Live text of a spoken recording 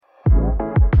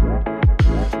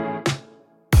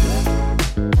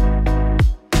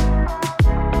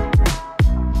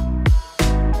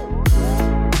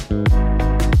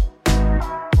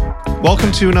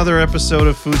to another episode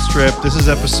of Food Strip. This is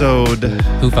episode...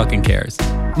 Who fucking cares?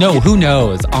 No, who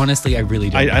knows? Honestly, I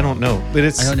really don't. I don't know, but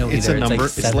I don't know it's either. a number.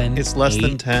 It's like 7, it's less 8.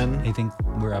 than 10. I think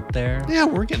we're up there. Yeah,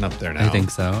 we're getting up there now. I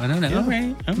think so. I don't know.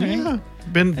 Yeah. Okay. Yeah,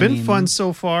 been fun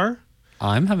so far.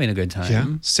 I'm having a good time. Yeah.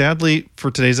 Sadly,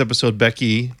 for today's episode,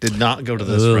 Becky did not go to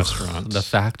this restaurant. The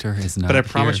factor is not. But I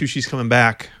promise you, she's coming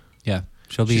back. Yeah,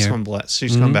 she'll be She's here.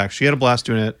 coming back. She had a blast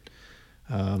doing it.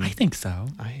 I think so.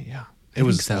 It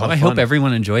was so. a lot of I fun. hope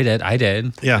everyone enjoyed it. I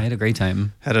did. Yeah. I had a great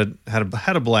time. Had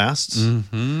a blast.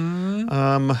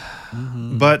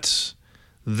 But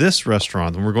this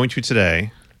restaurant that we're going to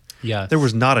today, Yeah. there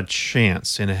was not a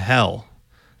chance in hell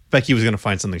Becky was going to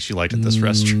find something she liked at this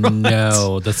restaurant.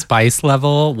 No, the spice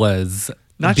level was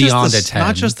Not beyond just a 10.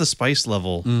 Not just the spice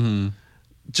level.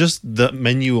 Just the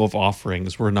menu of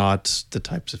offerings were not the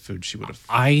types of food she would have.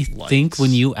 I liked. think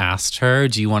when you asked her,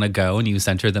 do you want to go, and you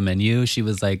sent her the menu, she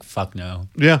was like, fuck no.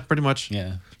 Yeah, pretty much.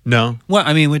 Yeah. No. Well,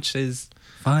 I mean, which is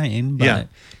fine. But Yeah.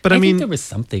 But I think mean- there was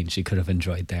something she could have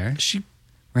enjoyed there, She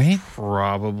right?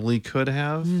 probably could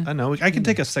have. I know. I can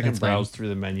take a second That's fine. browse through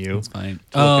the menu. It's fine.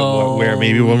 To look at where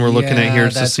maybe when we're looking at here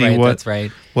to that's see right, what that's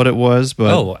right. what it was.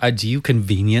 But Oh, do you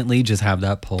conveniently just have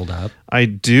that pulled up? I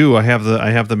do. I have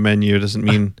the menu. Doesn't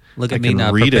mean Look I at me can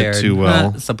not read prepared. it too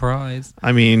well. Surprise.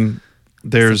 I mean,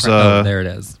 there's There it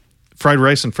is. fried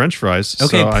rice and French fries.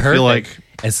 Okay, so perfect. I feel like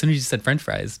as soon as you said French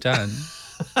fries, done.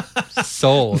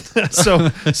 Sold. so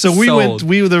Sold.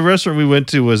 the restaurant we went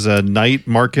to was a night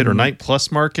market or night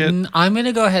plus market. I'm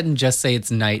gonna go ahead and just say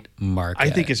it's night market. I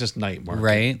think it's just night market,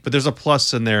 Right. But there's a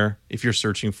plus in there if you're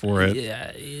searching for it.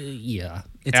 yeah.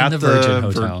 It's in the Virgin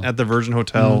Hotel, At the Virgin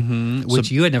Hotel,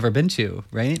 which you had never been to,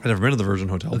 right? I've never been to the Virgin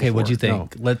Hotel. Okay, what'd you before.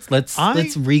 think? No. Let's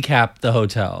recap the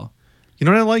hotel. You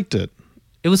know what? I liked it.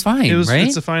 It was fine, right?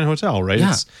 It's a fine hotel, right?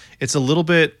 Yeah. It's a little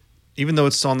bit, even though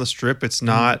it's on the Strip, it's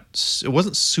not. It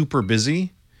wasn't super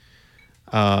busy.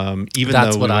 Even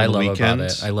That's though what we were I on the love weekend.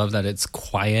 about it. I love that it's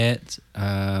quiet.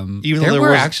 Even though there there were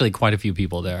was- actually quite a few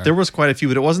people there. There was quite a few,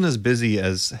 but it wasn't as busy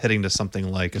as heading to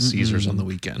something like a Caesars on the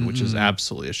weekend, which is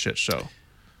absolutely a shit show.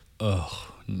 Oh,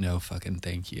 no fucking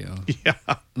thank you. Yeah.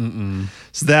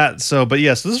 So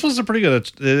this was a pretty good.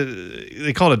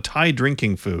 They call it a Thai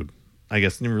drinking food. I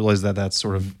guess I didn't realize that that's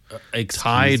sort of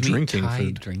Thai drinking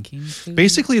food. Drinking food?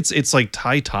 Basically, it's like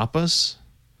Thai tapas.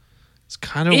 It's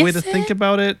kind of a way Is to think it?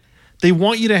 about it. They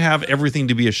want you to have everything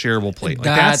to be a shareable plate. Like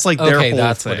that's like their whole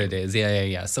that's thing. what it is.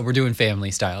 Yeah. So we're doing family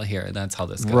style here. That's how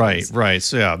this goes. Right.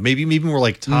 So yeah, maybe more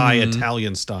like Thai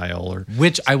Italian style or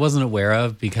Which I wasn't aware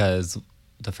of because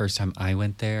the first time I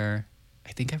went there,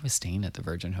 I think I was staying at the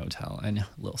Virgin Hotel and a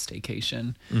little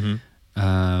staycation.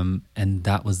 And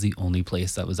that was the only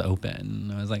place that was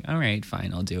open. I was like, all right,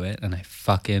 fine, I'll do it. And I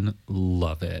fucking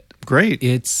love it. great.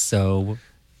 It's so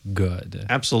good.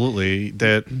 Absolutely.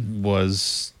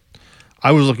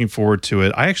 I was looking forward to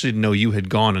it. I actually didn't know you had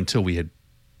gone until we had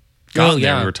gotten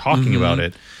there. We were talking about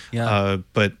it. Yeah.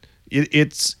 But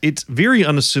it's very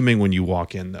unassuming when you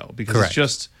walk in, though, because Correct. it's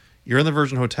just you're in the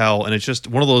Virgin Hotel, and it's just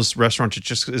one of those restaurants that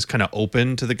just is kind of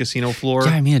open to the casino floor.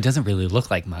 Yeah, I mean, it doesn't really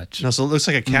look like much. No, so it looks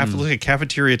like looks like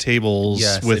cafeteria tables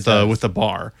Yes, with it does. with a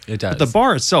bar. It does. But the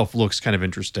bar itself looks kind of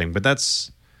interesting, but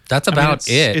that's About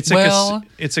it.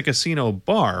 It's a casino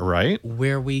bar, right?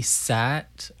 Where we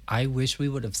sat, I wish we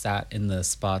would have sat in the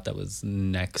spot that was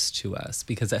next to us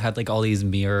because it had like all these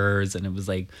mirrors and it was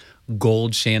like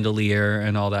gold chandelier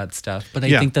and all that stuff. But I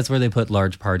Yeah. think that's where they put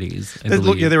large parties. I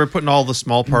believe. They were putting all the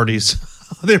small parties.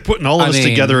 They're putting all of us mean,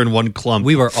 together in one clump.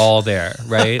 We were all there,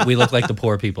 right? We looked like the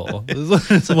poor people.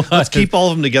 Let's keep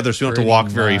all of them together so you don't have to Pretty walk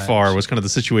very much. far. Was kind of the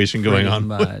situation going on.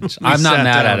 Much. We I'm not sat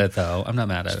mad down. at it though. I'm not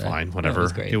mad at it. Fine, whatever. It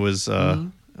was great. It was.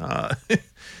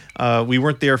 We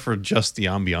weren't there for just the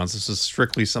ambiance. This is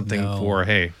strictly something No. for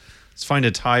hey, let's find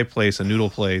a Thai place, a noodle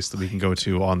place that we can go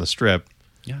to on the Strip.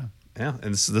 Yeah. Yeah,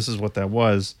 and this is what that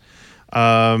was.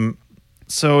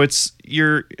 So it's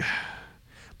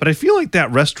but I feel like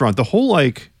that restaurant, the whole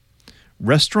like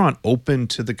restaurant open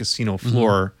to the casino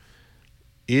floor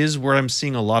is where I'm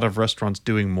seeing a lot of restaurants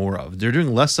doing more of. They're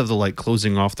doing less of the like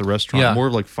closing off the restaurant, Yeah. more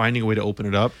of like finding a way to open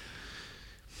it up.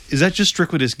 Is that just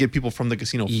strictly to get people from the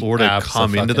casino floor to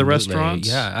come into the Abso-fucking-lutely. restaurants?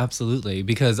 Yeah, absolutely.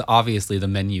 Because obviously the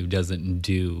menu doesn't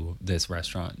do this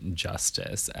restaurant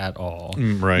justice at all.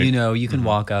 right. You know, you can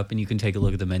walk up and you can take a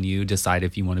look at the menu, decide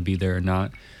if you want to be there or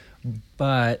not.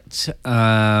 But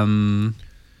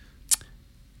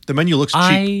The menu looks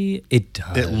cheap. it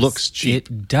does. It looks cheap.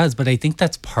 It does, but I think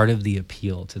that's part of the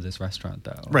appeal to this restaurant,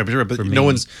 though. Right, but for no me.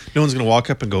 one's going to walk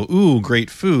up and go, "Ooh, great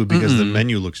food," because the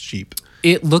menu looks cheap.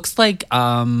 It looks like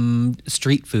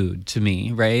street food to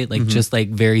me, right? Like just like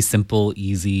very simple,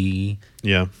 easy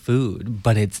Yeah. food,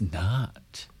 but it's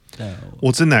not. No. Well,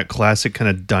 it's in that classic kind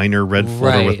of diner red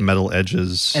folder with Right. metal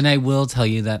edges. And I will tell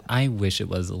you that I wish it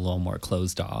was a little more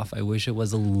closed off. I wish it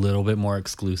was a little bit more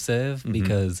exclusive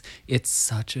because it's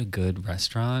such a good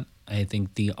restaurant. I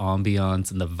think the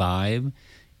ambiance and the vibe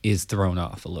is thrown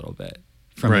off a little bit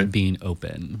from Right. it being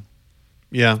open.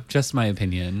 yeah. Just my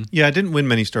opinion. Yeah, it didn't win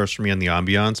many stars for me on the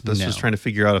ambiance, but it's No. just trying to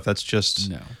figure out if that's just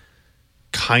No.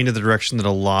 kind of the direction that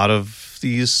a lot of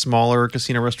these smaller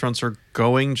casino restaurants are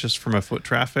going, just from a foot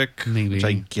traffic. Maybe. Which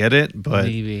I get it, but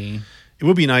Maybe. it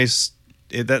would be nice.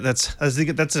 That's I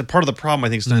think that's a part of the problem I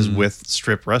think sometimes with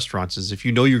strip restaurants is if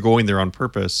you know you're going there on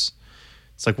purpose,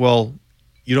 it's like, well,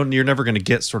 you're never going to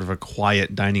get sort of a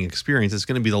quiet dining experience. It's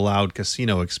going to be the loud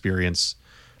casino experience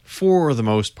for the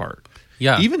most part.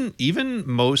 Yeah. Even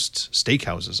most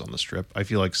steakhouses on the strip, I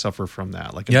feel like suffer from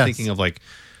that. Like I'm Yes. thinking of like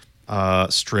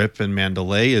Strip and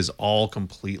Mandalay is all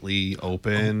completely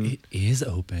open. It is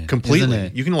open. Completely. Isn't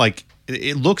it? You can like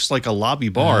it looks like a lobby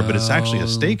bar, but it's actually a Oh,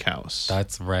 steakhouse.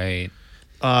 That's right.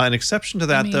 An exception to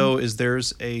that, mean- though, is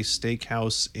there's a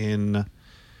steakhouse in,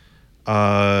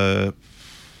 of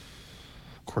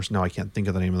course, now I can't think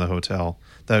of the name of the hotel,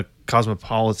 the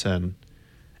Cosmopolitan,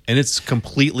 and it's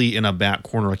completely in a back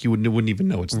corner. Like you wouldn't even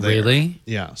know it's there. Really?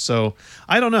 Yeah. So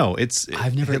I don't know.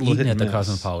 I've never hit eaten and at the miss.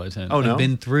 Cosmopolitan. Oh, no? I've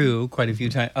been through quite a few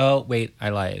times. Oh, wait, I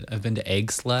lied. I've been to Egg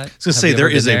Slut. I was gonna say there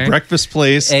is a breakfast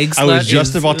place. Egg I was Slut just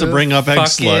is about to bring up Egg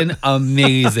fucking Slut.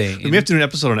 amazing. We have to do an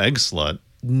episode on Egg Slut.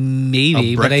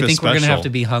 Maybe, a but I breakfast think we're gonna have special. to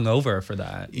be hungover for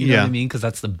that. You know Yeah. what I mean? Because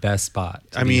that's the best spot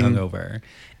to I be mean- hungover.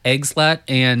 Egg Slut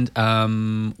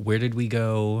and where did we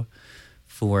go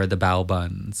for the bao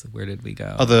buns? Where did we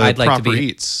go? Oh, the I'd like to Proper be,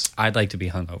 Eats. I'd like to be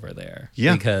hungover there.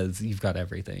 Yeah. because you've got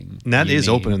everything. And that you is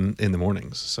need. open in the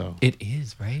mornings. So It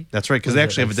is, right? that's right, because Was they it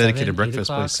actually have a like dedicated 7, 8 breakfast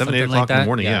o'clock, place, 7, 8 something o'clock in like the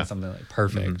morning. that? Yeah. Something like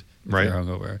perfect. If Right.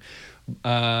 you're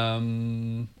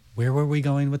hungover. Where were we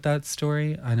going with that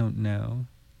story? I don't know.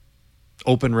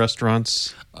 Open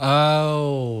restaurants.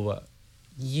 Oh,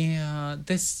 yeah.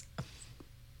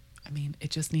 It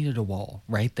just needed a wall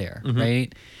right there, Mm-hmm.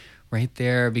 right? Right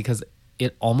there, because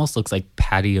it almost looks like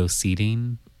patio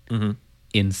seating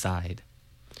inside.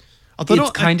 Although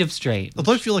It's kind of strange.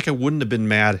 Although I feel like I wouldn't have been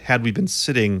mad had we been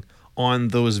sitting on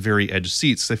those very edge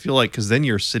seats. I feel like because then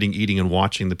you're sitting, eating, and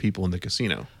watching the people in the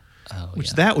casino. Oh, which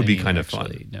yeah. that would be you kind of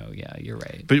actually- fun. No, yeah, you're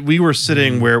right. But we were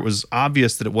sitting where it was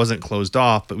obvious that it wasn't closed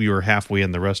off, but we were halfway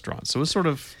in the restaurant. So it was sort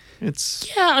of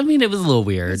it's Yeah, it was a little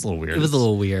weird. It's a little weird. It was a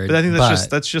little weird. But I think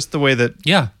that's just the way that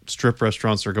yeah, strip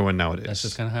restaurants are going nowadays. that's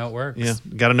just kind of how it works. yeah.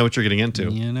 Got to know what you're getting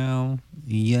into. You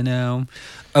know.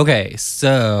 Okay,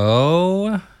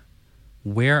 so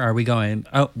where are we going?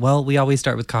 Oh, well, we always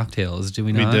start with cocktails, do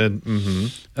we We not? did.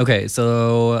 Mm-hmm. Okay,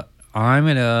 so I'm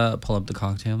going to pull up the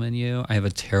cocktail menu. I have a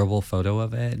terrible photo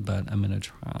of it, but I'm going to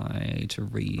try to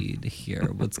read here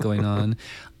what's going on.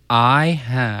 I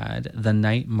had the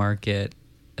Night Market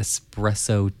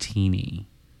Espresso Teeny.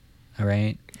 All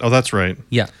right? Oh, that's right.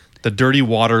 Yeah. The dirty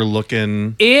water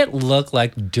looking. It looked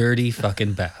like dirty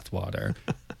fucking bath water.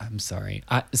 I'm sorry.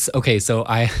 Okay, so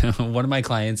one of my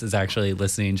clients is actually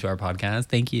listening to our podcast.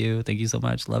 Thank you so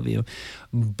much. Love you.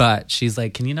 But she's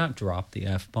like, "Can you not drop the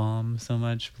F-bomb so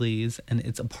much, please?" And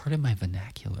it's a part of my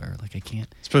vernacular. Like I can't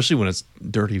Especially when it's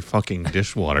dirty fucking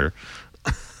dishwater.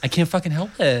 fucking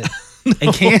help it.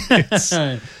 I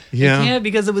can't. Yeah. I can't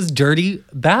because it was dirty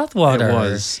bath water. It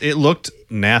was. It looked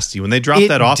nasty. When they dropped It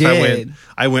that off, did.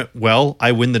 I went, well,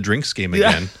 I win the drinks game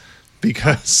again.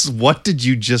 Because what did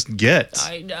you just get?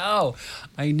 I know.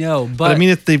 But, But I mean,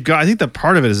 if they've got, I think that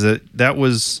part of it is that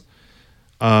was,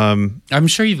 I'm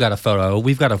sure you've got a photo.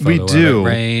 We've got a photo. We do. of it,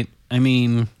 right? I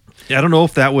mean, I don't know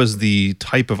if that was the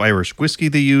type of Irish whiskey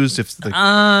they used. If the cream,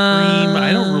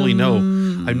 I don't really know.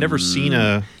 I've never seen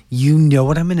a. you know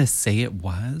what I'm going to say it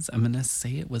was? I'm going to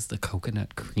say it was the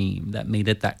coconut cream that made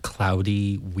it that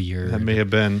cloudy, weird That may have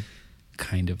been.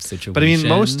 kind of situation. But I mean,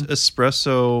 most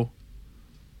espresso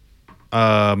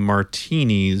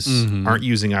martinis aren't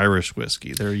using Irish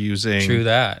whiskey. They're using True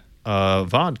that.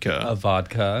 vodka. A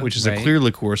vodka. which is right? a clear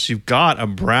liqueur. So you've got a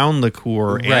brown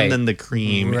liqueur Right. and then the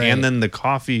cream Right. and then the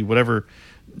coffee, whatever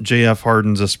JF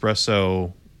Harden's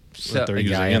espresso that they're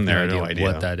using I in have there. No idea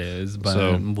what that is, but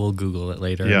So- we'll Google it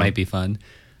later. Yeah. It might be fun.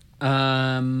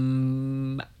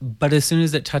 But as soon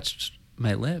as it touched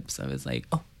my lips, I was like,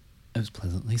 oh, I was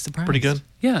pleasantly surprised. Pretty good?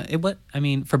 Yeah.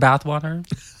 For bath water,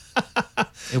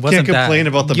 it wasn't Can't complain bad.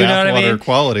 about the You know what I bathwater mean?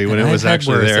 quality when And it was I've had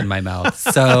actually worse there. in my mouth.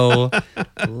 So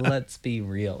let's be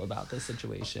real about the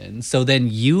situation. So then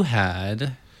you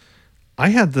had I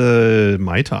had the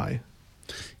Mai Tai.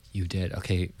 You did.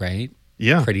 Okay, right?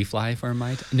 Yeah. Pretty Fly for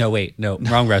my... No, wait. No,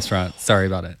 wrong restaurant. Sorry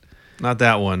about it. Not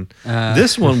that one.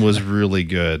 This one was really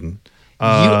good.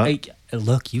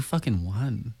 Look, you fucking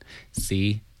won.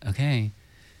 See? Okay.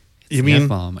 It's You the mean-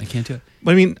 F-bomb. I can't do it.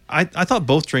 I mean, I thought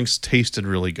both drinks tasted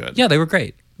really good. Yeah, they were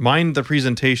great. Mine, the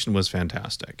presentation was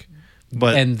fantastic.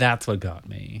 But And that's what got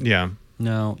me. yeah,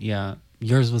 No, yeah.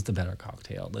 Yours was the better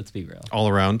cocktail. Let's be real. all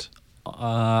around.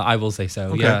 I will say so.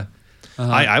 Okay. Yeah.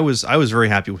 I was very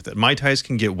happy with it. Mai Tais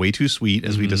can get way too sweet,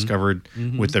 as we discovered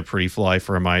with the Pretty Fly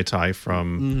for a Mai Tai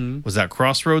from was that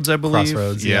Crossroads, I believe.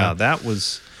 Crossroads, yeah. that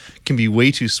can be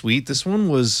way too sweet. This one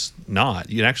was not.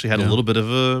 It actually had a little bit of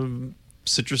a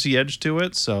citrusy edge to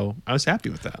it, so I was happy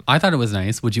with that. I thought it was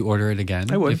nice. Would you order it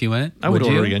again? I would. If you went? I would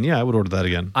order you? it again. Yeah, I would order that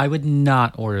again. I would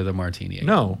not order the martini again.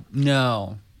 No.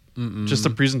 No. Just the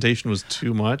presentation was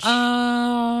too much.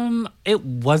 It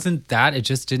wasn't that. It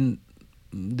just didn't.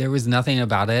 There was nothing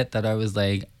about it that I was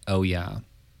like, oh yeah,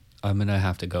 I'm gonna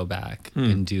have to go back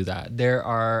and do that. There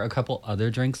are a couple other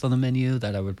drinks on the menu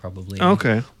that I would probably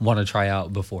want to try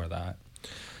out before that.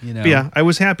 You know? But yeah, I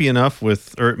was happy enough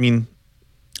with, or I mean,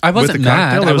 I wasn't with the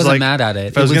mad. cocktail, I it was wasn't like, mad at it.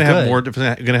 If I was It gonna have good. more, if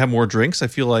I was gonna have more drinks, I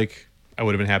feel like I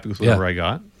would have been happy with whatever Yeah. I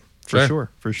got. For sure.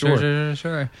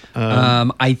 Sure.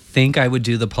 I think I would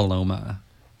do the Paloma,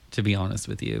 to be honest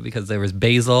with you, because there was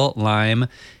basil, lime,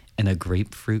 and a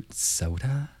grapefruit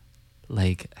soda.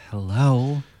 Like,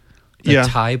 hello. The Yeah,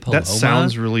 Thai Paloma. that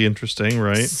sounds really interesting,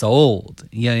 right? Sold.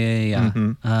 Yeah.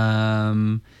 The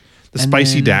and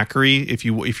spicy then- daiquiri. If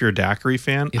you're a daiquiri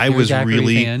fan, If I you're a was daiquiri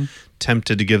really fan-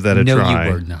 tempted to give that a No, try.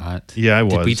 you were not. Yeah, I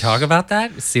was. Did we talk about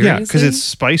that? Seriously? Yeah, because it's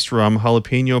spiced rum,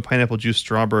 jalapeno, pineapple juice,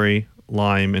 strawberry,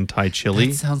 lime, and Thai chili.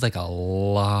 That sounds like a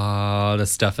lot of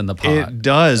stuff in the pot. It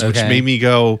does, which Okay. made me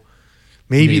go.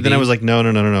 Maybe. Then I Maybe. was like, no.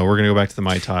 We're going to go back to the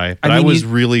Mai Tai. But I, mean, was you-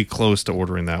 really close to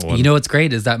ordering that one. You know what's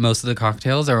great is that most of the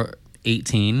cocktails are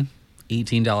 $18.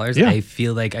 Yeah. I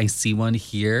feel like I see one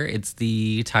here. It's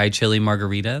the Thai chili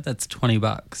margarita. That's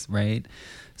 $20, right?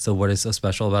 So what is so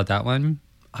special about that one?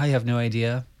 I have no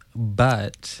idea.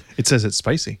 But It says it's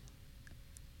spicy.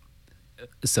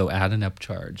 so add an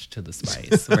upcharge to the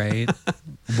spice, right?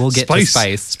 We'll get to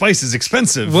spice. Spice is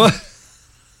expensive.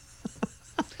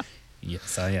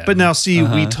 Yes, I am. But now, see,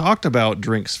 we talked about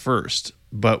drinks first,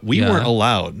 but we Yeah. weren't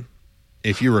allowed,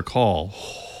 if you recall,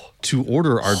 to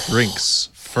order our drinks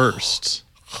first.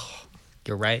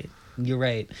 You're right.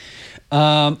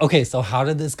 Okay, so how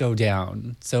did this go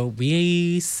down? So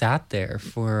we sat there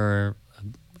for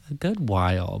a good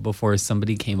while before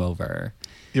somebody came over.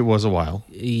 It was a while.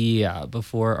 Yeah,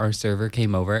 before our server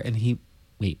came over, and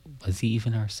was he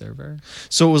even our server?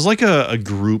 So it was like a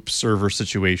group server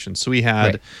situation. So we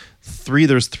had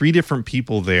there's three different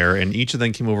people there, and each of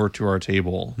them came over to our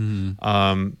table.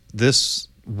 This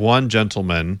one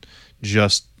gentleman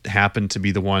just happened to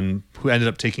be the one who ended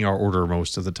up taking our order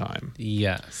most of the time.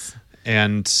 Yes.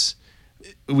 And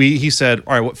he said,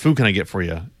 all right, what food can I get for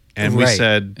you? And we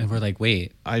said, and we're like,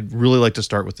 wait, I'd really like to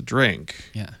start with the drink.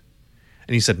 yeah,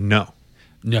 And he said, no.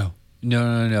 no.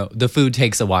 The food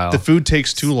takes a while, The food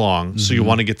takes too long, so you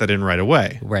want to get that in right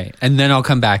away. right? And then I'll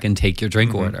come back and take your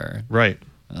drink order. Right.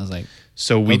 I was like,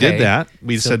 So we Okay. did that.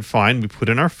 We So- said, fine. We put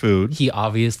in our food. he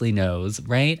obviously knows,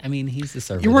 right? I mean, he's the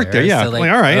server. You worked there, yeah. So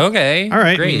Like, all right. okay, All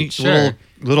right. great, And sure.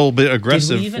 Little bit Did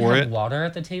aggressive we even for have it. water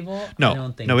at the table? No, I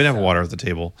don't think no, we didn't so. have water at the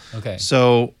table. Okay.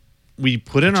 So we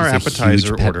put in our Which is a appetizer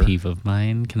huge pet order. peeve of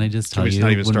mine. Can I just tell we just you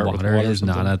not even when start with water water or is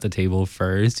not something? at the table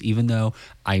first, even though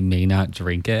I may not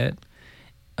drink it,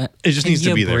 It just can needs to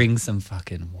you be there. bring some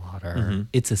fucking water.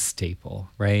 It's a staple,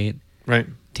 right? Right.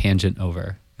 Tangent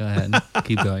over. Go ahead.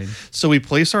 Keep going. So we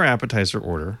place our appetizer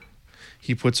order.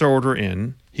 He puts our order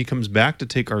in. He comes back to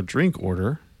take our drink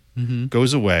order,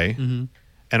 goes away,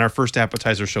 and our first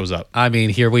appetizer shows up. I mean,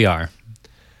 here we are.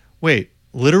 Wait,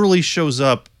 literally shows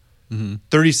up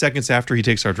 30 seconds after he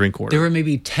takes our drink order. There were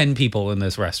maybe 10 people in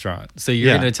this restaurant. So you're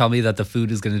Yeah. going to tell me that the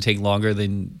food is going to take longer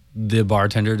than the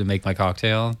bartender to make my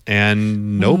cocktail?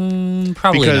 And nope.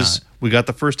 Probably because not. we got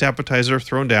the first appetizer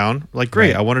thrown down. Like,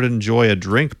 great. Right. I wanted to enjoy a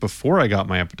drink before I got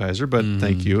my appetizer, but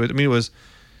thank you. I mean, it was.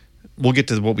 We'll get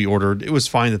to what we ordered. It was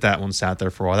fine that one sat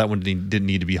there for a while. That one didn't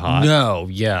need to be hot. No,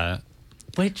 yeah.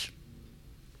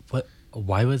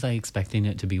 Why was I expecting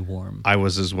it to be warm? I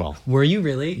was as well. Were you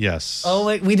really? Yes. Oh,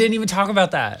 wait, we didn't even talk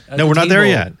about that. at No, the we're not there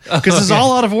table. yet. Because it's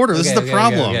all out of order. This is the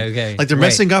problem. Okay. Like, they're Right.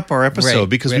 messing up our episode Right.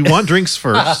 because Right. we want drinks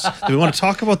first. We want to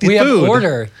talk about the We food. have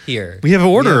order here. We have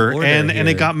order, order and here.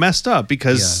 it got messed up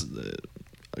because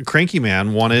Cranky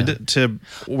Man wanted to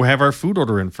have our food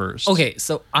order in first. Okay,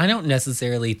 so I don't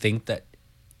necessarily think that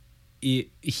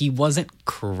he wasn't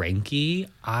cranky.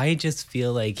 I just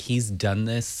feel like he's done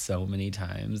this so many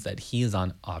times that he is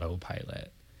on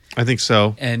autopilot. I think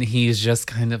so. And he's just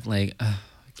kind of like,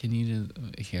 can you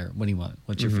just, here, what do you want?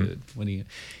 What's your food? What do you,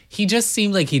 he just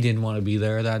seemed like he didn't want to be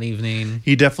there that evening.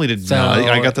 He definitely did not.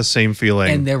 I got the same feeling.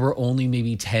 And there were only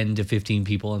maybe 10 to 15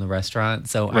 people in the restaurant.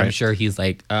 So I'm Right. sure he's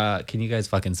like, can you guys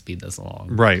fucking speed this along?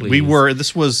 Right. please?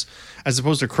 This was, as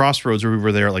opposed to Crossroads where we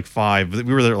were there at like 5, we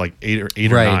were there at like 8 or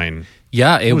 9.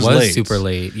 Yeah, it was late. super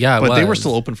late. Yeah, But they were was.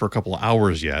 still open for a couple of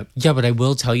hours yet. Yeah, but I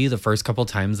will tell you the first couple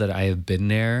times that I have been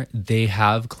there, they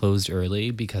have closed early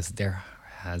because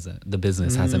the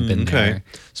business hasn't been there.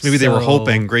 So maybe they were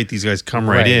hoping, great, these guys come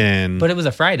right in. But it was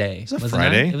a Friday. Was it wasn't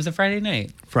Friday? It was a Friday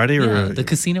night. Friday Yeah, or the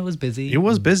casino was busy. It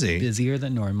was busy. Busier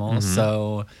than normal.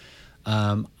 So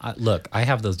look, I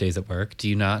have those days at work. Do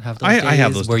you not have those days I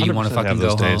have those where you 100% want to have fucking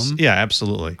those go days. home? Yeah,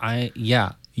 absolutely.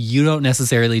 You don't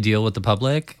necessarily deal with the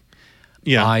public.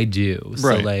 Yeah. I do. So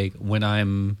Right. like when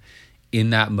I'm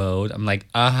in that mode, I'm like,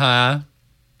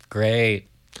 great.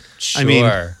 Sure. I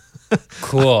mean,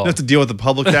 cool. I don't have to deal with the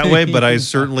public that way, but I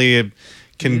certainly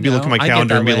can You be looking at know, my I get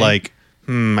calendar and that be way. like,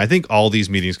 I think all these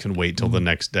meetings can wait till the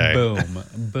next day.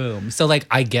 Boom. So like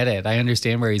I get it. I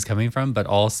understand where he's coming from, but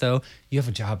also you have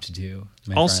a job to do.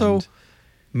 My Also, friend.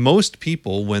 most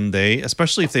people, when they,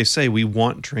 especially if they say we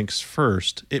want drinks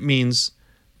first, it means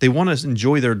they want to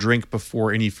enjoy their drink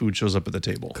before any food shows up at the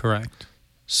table. Correct.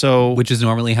 So, Which is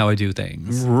normally how I do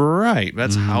things. right,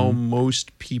 that's how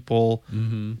most people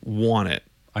want it.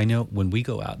 I know when we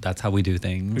go out, that's how we do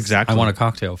things. Exactly. I want a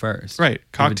cocktail first. Right, Give it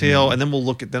to cocktail, me. and then I'll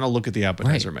look at the Right.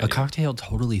 appetizer menu. A cocktail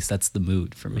totally sets the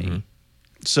mood for me.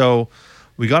 So,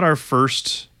 we got our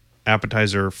first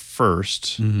appetizer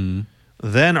first.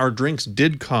 Then our drinks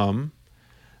did come.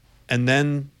 And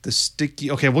then the sticky.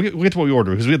 Okay, we'll get to what we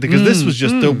ordered because this was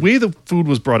just the way the food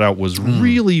was brought out was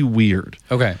really weird.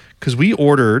 Okay. Because we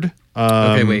ordered.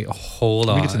 Okay, wait, hold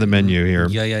on. Let me get to the menu here.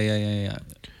 Yeah.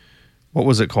 What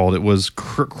was it called? It was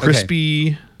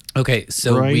crispy. Okay,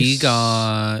 so we Rice.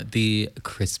 got the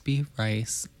crispy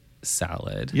rice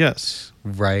salad. Yes.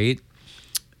 Right.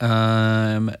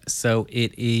 So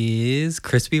it is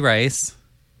crispy rice.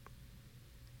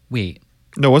 Wait.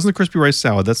 No, it wasn't the crispy rice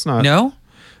salad. That's not. No?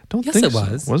 Don't Yes, think it so.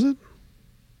 was. Was it?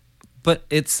 But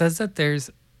it says that there's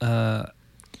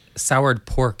soured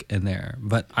pork in there,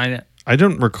 but I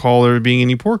don't recall there being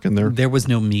any pork in there. there was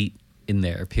no meat in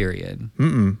there, period.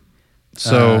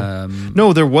 So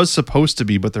no, there was supposed to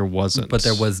be, but there wasn't. But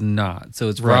there was not. So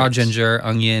it's raw Right. ginger,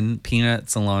 onion, peanut,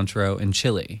 cilantro, and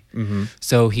chili.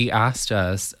 So he asked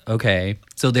us, okay,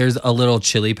 so there's a little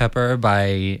chili pepper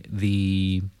by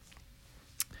the,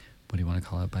 what do you want to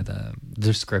call it? By the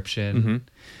description.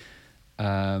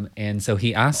 And so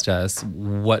he asked us,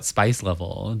 what spice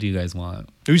level do you guys want?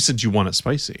 You said you want it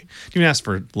spicy. You didn't ask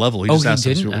for level. You just he asked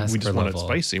us. didn't We ask just for want level. it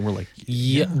spicy, and we're like,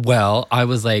 Yeah. Well, I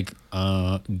was like,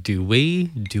 do we?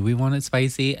 Do we want it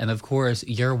spicy? And of course,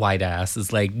 your white ass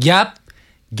is like, yep,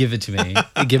 give it to me.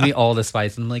 Give me all the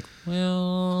spice. And I'm like,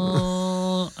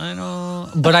 well, I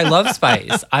don't. But I love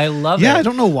spice. I love it. Yeah, I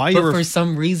don't know why you but were- for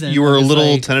some reason you were I a was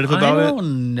little like, tentative about it? I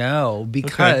don't know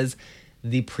because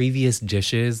the previous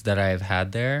dishes that I have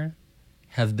had there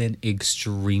have been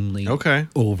extremely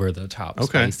over the top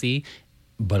spicy,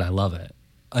 but I love it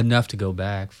enough to go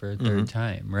back for a third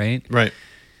time, right? right.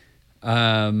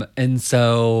 And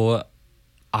so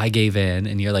I gave in,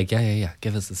 and you're like, yeah,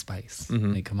 give us the spice.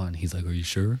 Like, come on. He's like, are you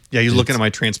sure? Yeah, he's looking at my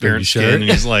transparent Are you skin, sure? and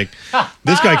he's like,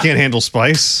 "This guy can't handle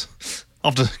spice.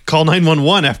 I'll have to call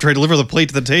 911 after I deliver the plate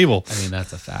to the table." I mean,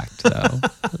 that's a fact, though.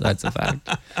 That's a fact.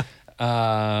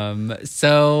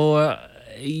 So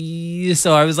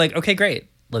I was like, okay, great.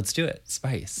 Let's do it.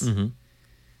 Spice.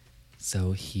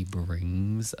 So he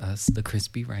brings us the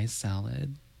crispy rice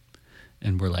salad,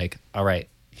 and we're like, all right,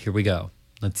 here we go.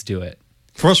 Let's do it.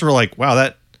 For us, we're like, "Wow,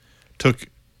 that took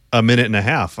a minute and a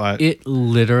half." It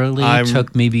literally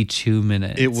took maybe 2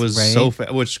 minutes. It was right? so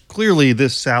fast. Which clearly,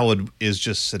 this salad is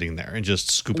just sitting there and just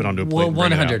scoop it onto a plate. Well, and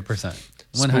bring it out. 100%.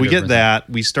 So we get that.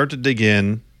 We start to dig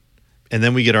in, and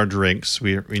then we get our drinks.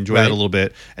 We enjoy that a little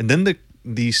bit, and then the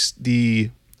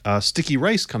sticky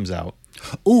rice comes out.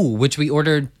 Ooh, which we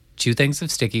ordered 2 things of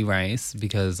sticky rice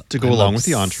because To go I'm along with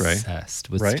the entree. Obsessed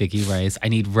with Right. sticky rice. I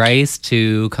need rice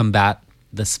to combat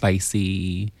the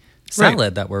spicy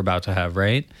salad that we're about to have,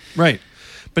 right? Right.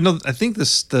 But no, I think the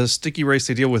sticky rice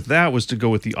idea with that was to go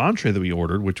with the entree that we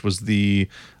ordered, which was the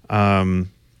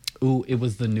Ooh, it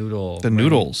was the noodle.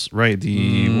 noodles, right?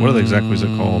 The what exactly was it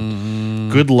called?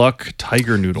 Good Luck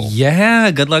Tiger Noodle.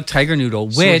 Yeah, Good Luck Tiger Noodle,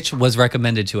 which was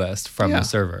recommended to us from the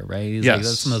server, right? He's like, Yes.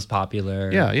 that's the most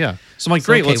popular. Yeah. So I'm like,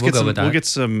 great, okay, let's we'll get go some. with that. We'll get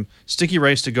some sticky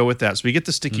rice to go with that. So we get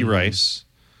the sticky rice,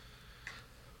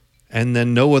 and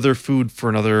then no other food for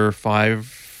another About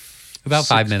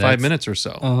 5 minutes. 5 minutes or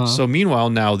so. So meanwhile,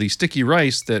 now the sticky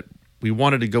rice that we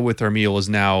wanted to go with our meal is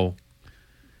now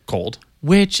cold.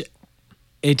 Which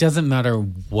it doesn't matter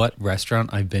what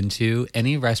restaurant I've been to.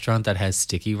 Any restaurant that has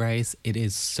sticky rice, it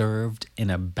is served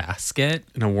in a basket,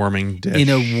 In a warming dish. in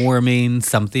a warming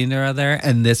something or other,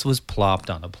 and this was plopped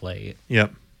on a plate.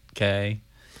 Yep. Okay.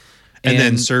 And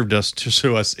then served us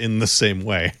to us in the same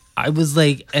way. I was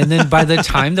like, and then by the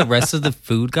time the rest of the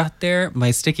food got there,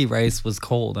 my sticky rice was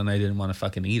cold and I didn't want to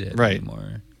fucking eat it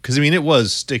anymore. Because, I mean, it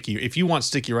was sticky. If you want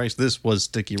sticky rice, this was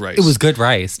sticky rice. It was good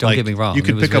rice. Don't get me wrong. You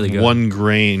could It was pick really up good. one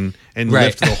grain and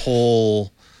lift the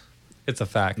whole It's a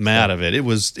fact. mat of it.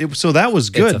 So that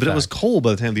was good, a but it was fact. cold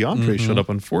by the time the entree showed up,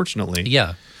 unfortunately.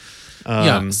 Yeah.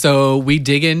 Yeah. So we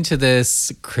dig into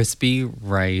this crispy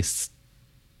rice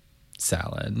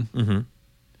salad.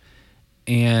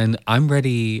 And I'm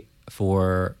ready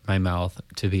for my mouth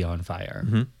to be on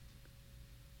fire.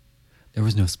 There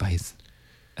was no spice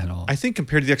at all. I think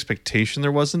compared to the expectation,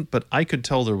 there wasn't, but I could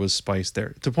tell there was spice there.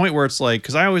 To the point where it's like,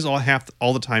 because I always all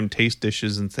the time taste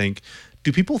dishes and think,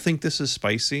 do people think this is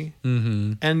spicy?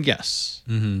 And yes,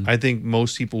 I think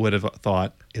most people would have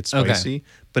thought it's spicy,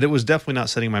 but it was definitely not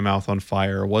setting my mouth on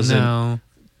fire. It wasn't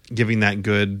giving that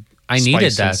good I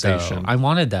needed that sensation. though. I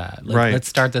wanted that. Right. Let's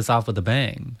start this off with a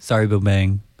bang. Sorry, Boo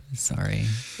Bang. Sorry.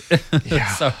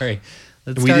 Sorry.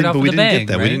 Let's start off But with we a didn't bang. get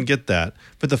that. Right? We didn't get that.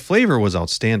 But the flavor was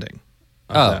outstanding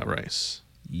of that rice.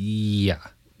 Yeah.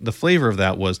 The flavor of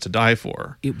that was to die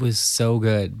for. It was so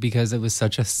good because it was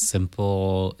such a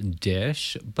simple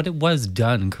dish, but it was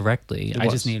done correctly. I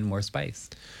was. just needed more spice.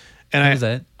 And That was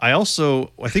it.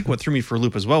 I think what threw me for a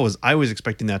loop as well was I was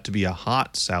expecting that to be a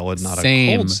hot salad, not a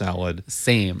Same. cold salad.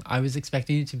 Same. I was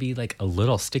expecting it to be like a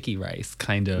little sticky rice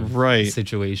kind of Right.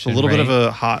 situation. A little bit of right?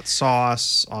 a hot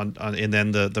sauce on and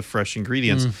then the fresh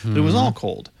ingredients. But it was all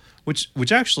cold, which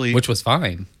actually Which was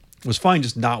fine. was fine,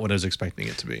 just not what I was expecting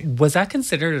it to be. Was that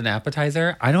considered an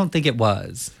appetizer? I don't think it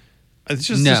was. It's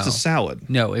just No. a salad,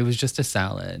 No, it was just a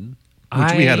salad.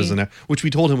 which we had which we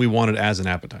told him we wanted as an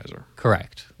appetizer.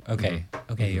 Correct. Okay.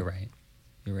 Okay, you're right.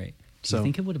 You're right. Do So- you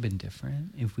think it would have been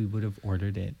different if we would have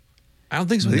ordered it? I don't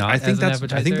think so. Not I as think an that's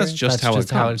appetizer? just That's how,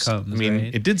 just it how it comes. comes, I mean,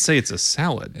 right? it did say it's a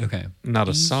salad, Okay. not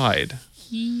a side.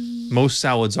 Most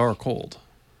salads are cold.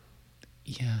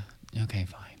 Yeah. Okay,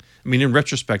 fine. I mean, in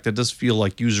retrospect, that does feel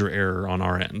like user error on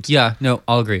our end. Yeah, no,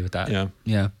 I'll agree with that. Yeah.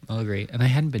 Yeah, I'll agree. And I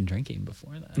hadn't been drinking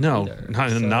before that. No,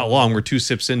 either, not long. We're 2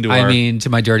 sips into I our. mean, to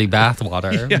my dirty bath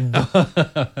water.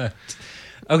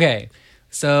 Okay.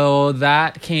 So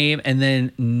that came, and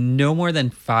then no more than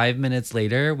 5 minutes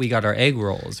later, we got our egg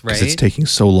rolls, right? because it's taking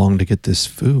so long to get this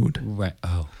food. Right.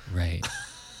 Oh, right.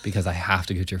 Because I have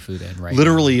to get your food in right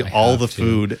Literally, now. I all have the to.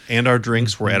 food and our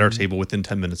drinks were at our table within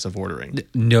 10 minutes of ordering.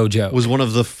 No joke. It was one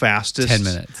of the fastest 10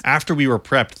 minutes. after we were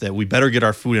prepped that we better get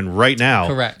our food in right now.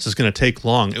 Correct. So it's going to take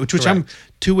long.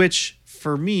 Correct. Which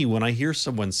for me, when I hear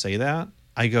someone say that,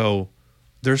 I go,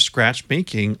 they're scratch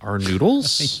making our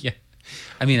noodles. Yeah.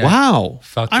 I mean, Wow.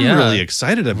 Fuck I'm yeah. really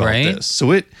excited about Right? this.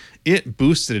 So it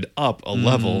boosted it up a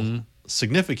level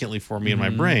significantly for me in my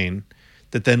brain.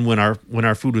 That then when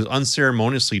our food was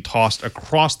unceremoniously tossed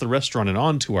across the restaurant and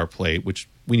onto our plate, which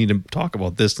we need to talk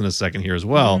about this in a second here as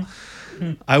well,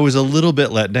 I was a little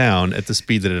bit let down at the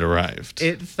speed that it arrived.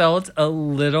 it felt a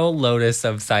little Lotus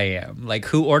of Siam. Like,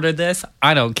 who ordered this?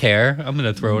 I don't care. I'm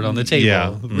going to throw it on the table.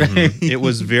 Yeah. Right? It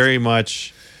was very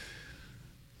much.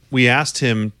 We asked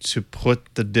him to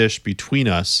put the dish between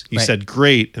us. He Right. said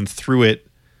great and threw it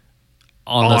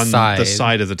on on the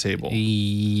side. of the table.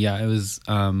 Yeah, it was,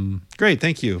 Great,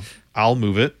 thank you. I'll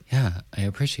move it. yeah, I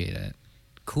appreciate it.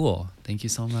 Cool. Thank you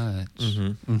so much.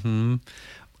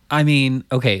 I mean,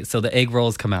 okay, so the egg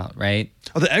rolls come out, right?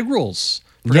 Oh, the egg rolls.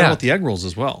 Forgot Yeah. about the egg rolls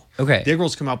as well. Okay. The egg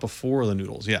rolls come out before the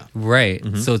noodles. Yeah. Right.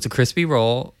 So it's a crispy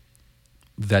roll,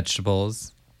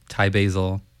 vegetables, Thai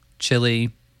basil,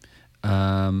 chili,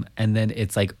 and then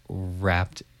it's like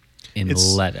wrapped in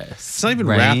lettuce. It's not even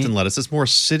right? wrapped in lettuce. It's more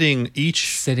sitting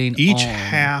Sitting each on.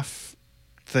 half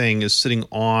thing is sitting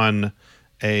on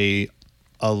a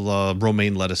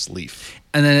romaine lettuce leaf.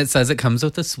 And then it says it comes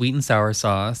with a sweet and sour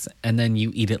sauce, and then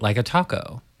you eat it like a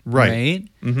taco. Right.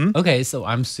 Mm-hmm. Okay, so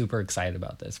I'm super excited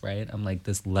about this, right? I'm like,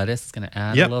 this lettuce is going to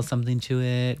add Yep. a little something to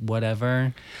it,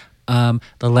 whatever. The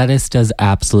lettuce does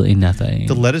absolutely nothing.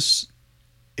 The lettuce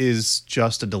is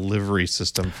just a delivery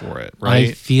system for it, I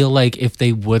right? feel like if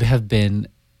they would have been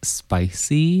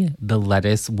spicy, the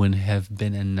lettuce would have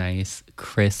been a nice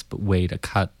crisp way to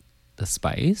cut the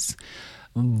spice.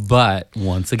 But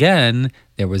once again,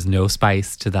 there was no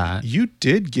spice to that. You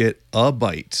did get a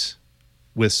bite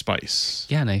with spice.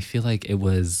 Yeah, and I feel like it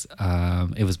was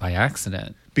by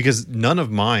accident. Because none of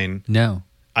mine, No.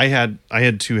 I had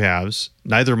 2 halves.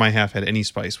 Neither of my half had any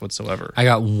spice whatsoever. I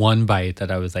got one bite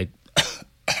that I was like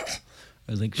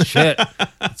shit,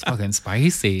 it's fucking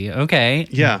spicy. Okay.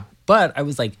 Yeah. But I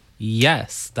was like,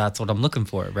 yes, that's what I'm looking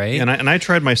for, right? And I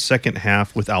tried my second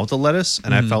half without the lettuce,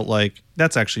 and I felt like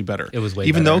that's actually better. It was way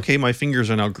Even better. though, okay, my fingers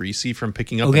are now greasy from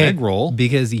picking up an egg roll.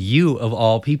 Because you, of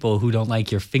all people who don't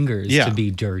like your fingers Yeah. to be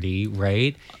dirty,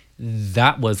 right?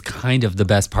 That was kind of the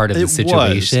best part of the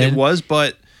situation. It was,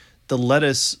 but the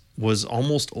lettuce was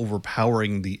almost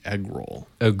overpowering the egg roll.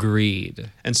 Agreed.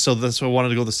 And so that's why I wanted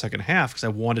to go the second half, because I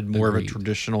wanted more of a Agreed.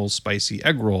 traditional spicy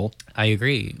egg roll. I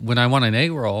agree. When I want an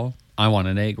egg roll, I want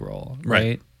an egg roll,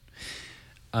 right?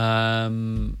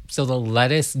 So the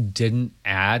lettuce didn't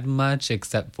add much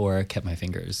except for it kept my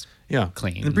fingers Yeah.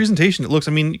 clean. And the presentation, it looks,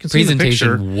 I mean, you can see in the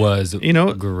picture. Presentation was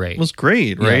Great. It was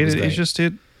great, Yeah, it right? was great. It's just,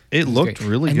 it looked Great.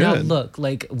 really and good. Now look,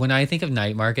 like when I think of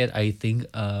night market, I think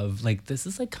of like this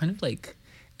is like kind of like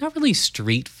not really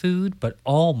street food, but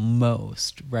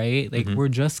almost, right? Like we're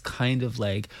just kind of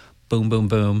like boom, boom,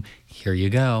 boom. Here you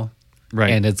go. Right.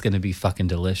 And it's going to be fucking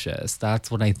delicious. That's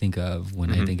what I think of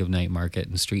when I think of night market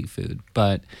and street food.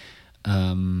 But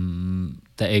the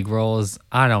egg rolls,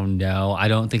 I don't know. I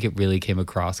don't think it really came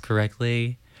across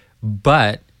correctly.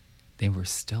 But they were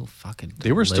still fucking delicious.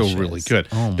 They were still really good.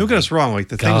 Oh Don't get us wrong. Like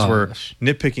the things we're gosh.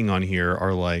 nitpicking on here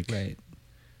are like Right.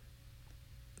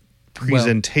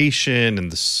 presentation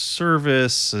and the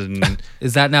service. And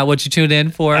Is that not what you tuned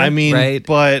in for? I mean, right?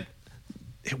 but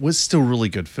it was still really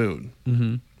good food.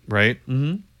 Mm-hmm. Right.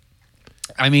 Mm-hmm.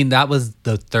 I mean, that was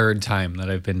the third time that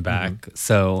I've been back.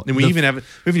 So And we haven't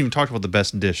even talked about the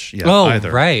best dish yet oh,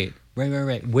 either. right.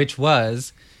 Which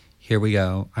was, here we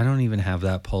go. I don't even have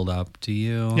that pulled up. Do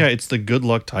you? Yeah, it's the Good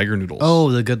Luck Tiger Noodles. Oh,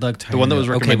 the Good Luck Tiger. one that was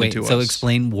recommended okay, wait, to so us.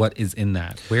 explain what is in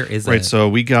that. Where is Right, it? so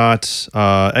we got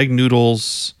egg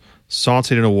noodles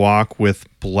sauteed in a wok with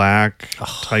black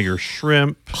tiger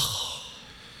shrimp,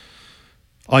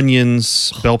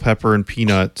 onions, bell pepper, and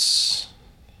peanuts.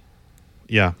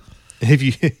 Yeah.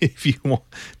 If you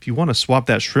want to swap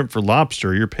that shrimp for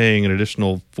lobster, you're paying an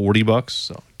additional $40.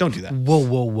 So don't do that.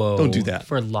 Whoa. Don't do that.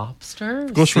 For lobster?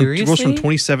 Goes from Seriously?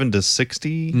 27 to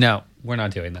 60. No, we're not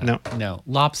doing that. No.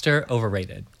 Lobster,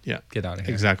 overrated. Yeah. Get out of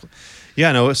here. Exactly.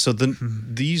 Yeah, no, so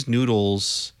these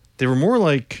noodles, they were more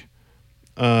like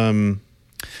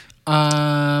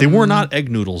they were not egg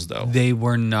noodles though. They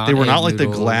were not. They were not egg like the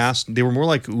noodles. glass. They were more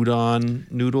like udon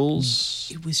noodles.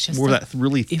 It was just more a- that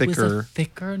really It was a thicker.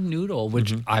 thicker noodle,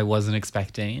 which I wasn't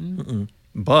expecting.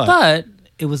 But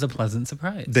It was a pleasant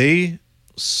surprise. they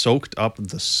soaked up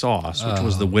the sauce, which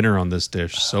was the winner on this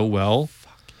dish, so well.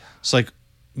 It's like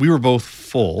we were both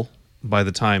full by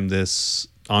the time this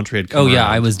entree had come oh yeah,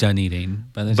 around, I was done eating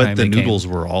by the but time the it came. noodles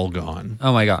were all gone.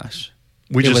 Oh my gosh,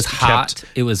 We it just was hot. kept-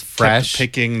 It was Kept fresh.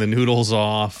 picking the noodles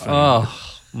off. and- Oh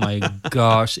my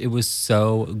gosh, it was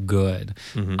so good.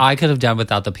 I could have done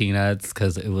without the peanuts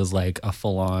because it was like a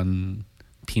full-on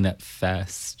peanut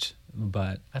fest.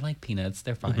 But I like peanuts;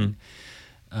 they're fine.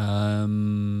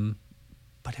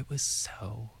 But it was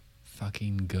so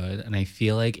fucking good, and I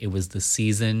feel like it was the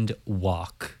seasoned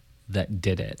wok that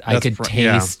did it. I That's could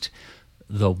yeah. taste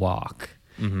the wok,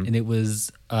 and it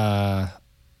was I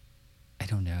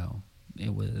don't know.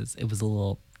 It was a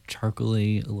little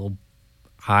charcoaly, a little.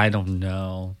 I don't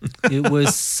know. It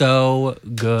was so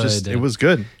good. It was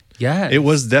good. yeah. It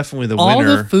was definitely the all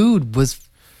winner. the food was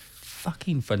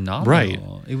fucking phenomenal. Right.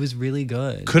 It was really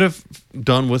good. Could have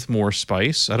done with more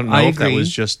spice. I don't know I if that agree.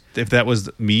 was if that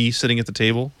was me sitting at the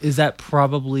table. Is that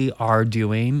probably our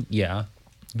doing? Yeah.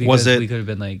 Was it- We could have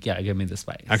been like, yeah, give me the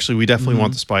spice. Actually, we definitely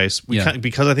want the spice. We Yeah.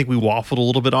 because I think we waffled a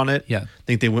little bit on it. Yeah. I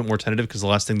think they went more tentative because the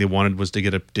last thing they wanted was to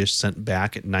get a dish sent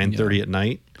back at 9:30 at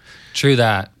night. True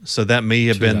that. So that may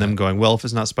have been that. them going, well, if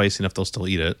it's not spicy enough, they'll still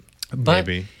eat it. But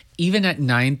Maybe. even at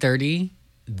 9:30,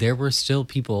 there were still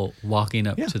people walking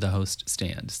up Yeah. to the host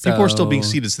stand. So, People were still being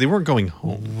seated, so they weren't going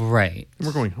home. Right. They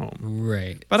were going home.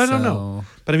 Right. But I don't So- know.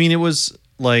 But I mean, it was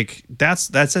like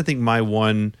that's I think my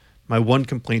one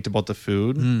complaint about the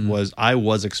food Hmm. was I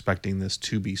was expecting this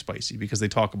to be spicy because they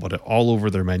talk about it all over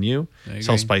their menu. I It's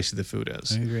how agree. spicy the food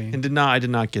is. I agree. And I did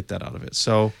not get that out of it.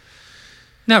 So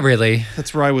Not really.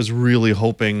 that's where I was really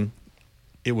hoping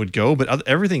it would go. But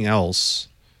everything else,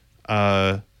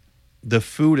 the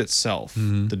food itself,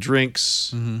 the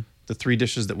drinks, the 3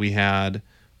 dishes that we had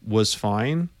was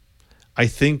fine. I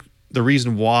think the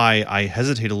reason why I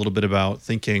hesitate a little bit about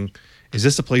thinking, is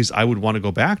this a place I would want to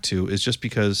go back to, is just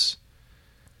because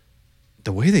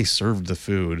the way they served the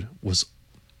food was...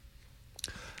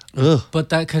 Ugh. But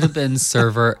that could have been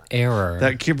server error.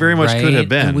 That very much could have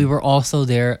been. And we were also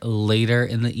there later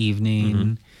in the evening.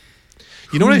 Mm-hmm.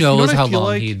 You know what Who knows I how feel long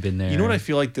like? he'd been there. You know what I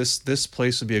feel like this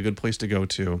place would be a good place to go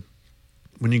to?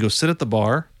 When you go sit at the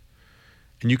bar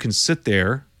and you can sit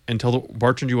there and tell the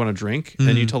bartender you want a drink,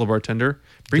 and you tell the bartender,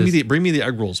 bring me the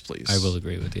egg rolls, please. I will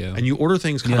agree with you. And you order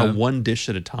things kind of one dish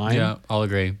at a time. Yeah, I'll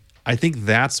agree. I think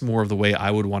that's more of the way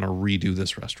I would want to redo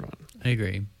this restaurant. I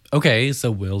agree. Okay,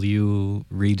 so will you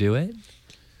redo it?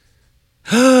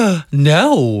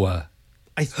 No.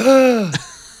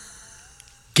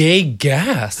 Gay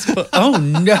gasp. Oh,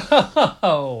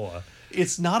 no.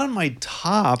 It's not on my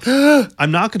top.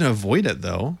 I'm not going to avoid it,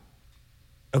 though.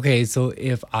 Okay, so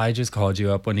if I just called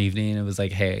you up one evening and it was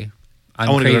like, hey, I'm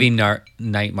wanna go craving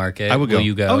night market. I would go. Will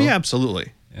you go? Oh, yeah,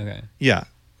 absolutely. Okay. Yeah.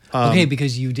 Okay,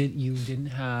 because you didn't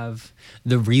have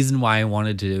the reason why I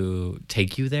wanted to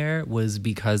take you there was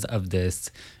because of this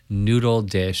noodle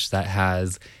dish that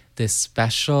has this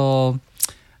special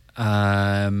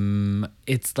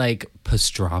it's like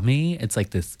pastrami. It's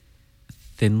like this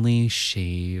thinly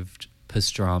shaved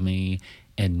pastrami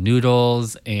and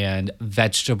noodles and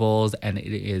vegetables, and it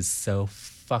is so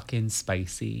fucking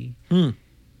spicy.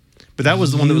 But that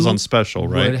was the one that was on special,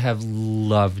 right? Would have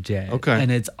loved it. Okay.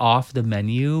 And it's off the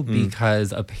menu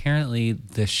because apparently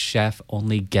the chef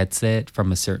only gets it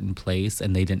from a certain place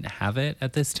and they didn't have it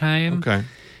at this time. Okay.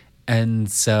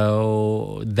 And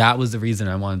so that was the reason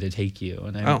I wanted to take you.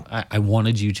 And I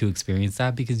wanted you to experience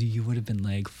that because you would have been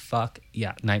like, fuck,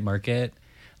 yeah, night market.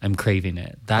 I'm craving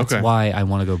it. That's Okay. why I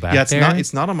want to go back Yeah, there.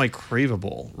 it's not on my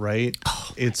craveable, right?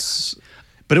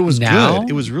 But it was Now? good.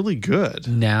 It was really good.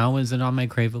 Now is it on my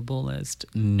craveable list?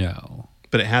 No.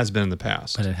 But it has been in the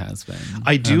past. But it has been.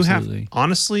 I do Absolutely. have,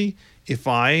 honestly, if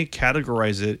I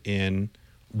categorize it in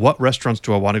what restaurants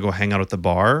do I want to go hang out at the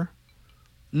bar,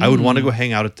 I would want to go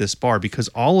hang out at this bar because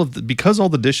all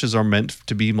the dishes are meant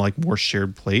to be like more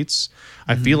shared plates.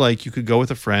 I feel like you could go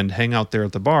with a friend, hang out there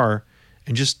at the bar,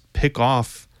 and just pick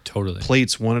off Totally.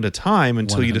 plates one at a time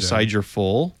until you 100. decide you're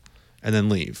full and then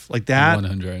leave. Like that.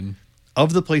 100.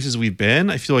 Of the places we've been,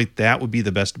 I feel like that would be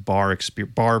the best bar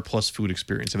plus food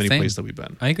experience of any Same. place that we've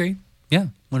been. I agree. Yeah,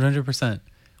 100%.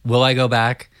 Will I go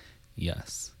back?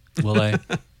 Yes. Will I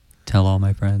tell all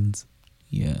my friends?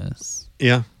 Yes.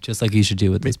 Yeah. Just like you should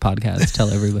do with this podcast. Tell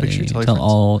everybody. Make sure you tell your tell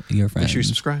friends. all your friends. Make sure you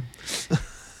subscribe.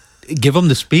 Give them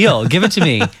the spiel. Give it to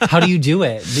me. How do you do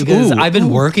it? Because Ooh, I've been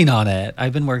ooh. working on it.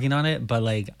 But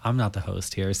like I'm not the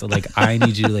host here, so like I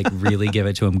need you to like really give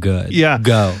it to them good. Yeah.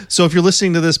 Go. So if you're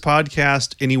listening to this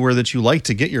podcast anywhere that you like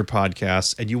to get your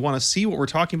podcasts and you want to see what we're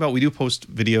talking about, we do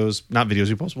post videos, not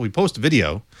videos, we post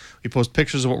video. We post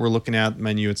pictures of what we're looking at,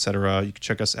 menu, etc. You can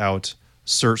check us out.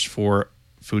 Search for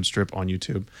Food Strip on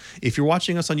YouTube. If you're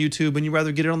watching us on YouTube and you'd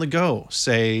rather get it on the go,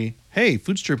 say, hey,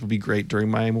 Food Strip would be great during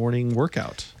my morning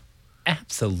workout.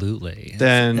 Absolutely.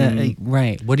 Then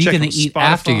right. What are you check going to out eat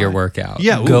after Spotify. your workout?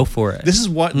 Yeah, Go ooh, for it. This is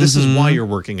why you're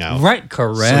working out. Right.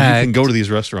 Correct. So you can go to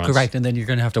these restaurants. Correct. And then you're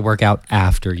going to have to work out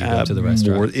after you go to the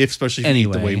restaurant. Especially if you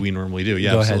eat the way Anyway. we normally do.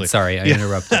 Yeah, Go absolutely. ahead. Sorry, I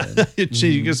interrupted.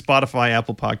 You get Spotify,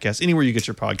 Apple Podcasts, anywhere you get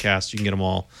your podcasts, you can get them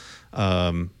all.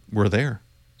 We're there.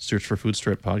 Search for Food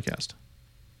Strip Podcast.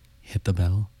 Hit the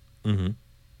bell. Mm-hmm.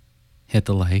 Hit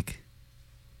the like.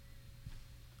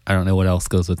 I don't know what else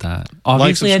goes with that.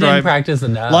 Obviously, I subscribe. didn't practice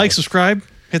enough. Like, subscribe,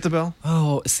 hit the bell.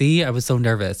 Oh, see, I was so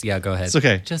nervous. Yeah, go ahead. It's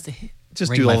okay. Just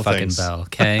Just ring do my all the fucking things. bell,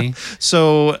 okay?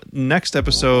 So next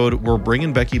episode, we're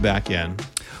bringing Becky back in.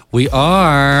 We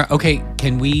are. Okay,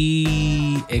 can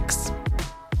we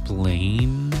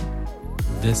explain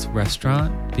this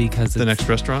restaurant? Because The next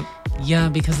restaurant. Yeah,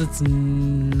 because it's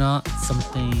not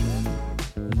something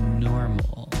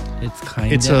normal. It's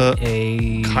kind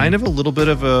of a little bit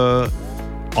of a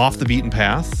off the beaten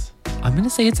path. I'm going to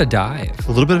say it's a dive.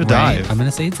 A little bit of a Right? dive. I'm going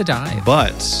to say it's a dive.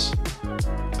 But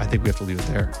I think we have to leave it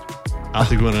there. I don't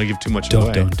think we want to give too much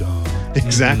away.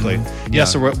 Exactly. Yeah.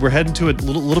 So we're heading to a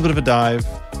little bit of a dive.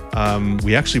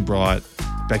 We actually brought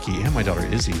Becky and my daughter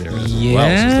Izzy there as well. So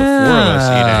it's the four of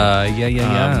us eating.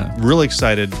 Yeah. Really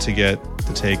excited to get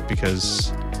the take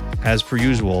because, as per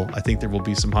usual, I think there will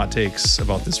be some hot takes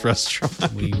about this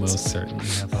restaurant. We most certainly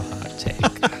have a hot take.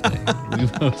 We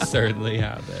most certainly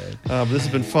have it. But this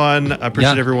has been fun. I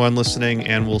appreciate Yeah. everyone listening,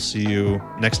 and we'll see you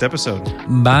next episode.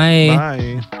 Bye.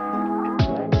 Bye.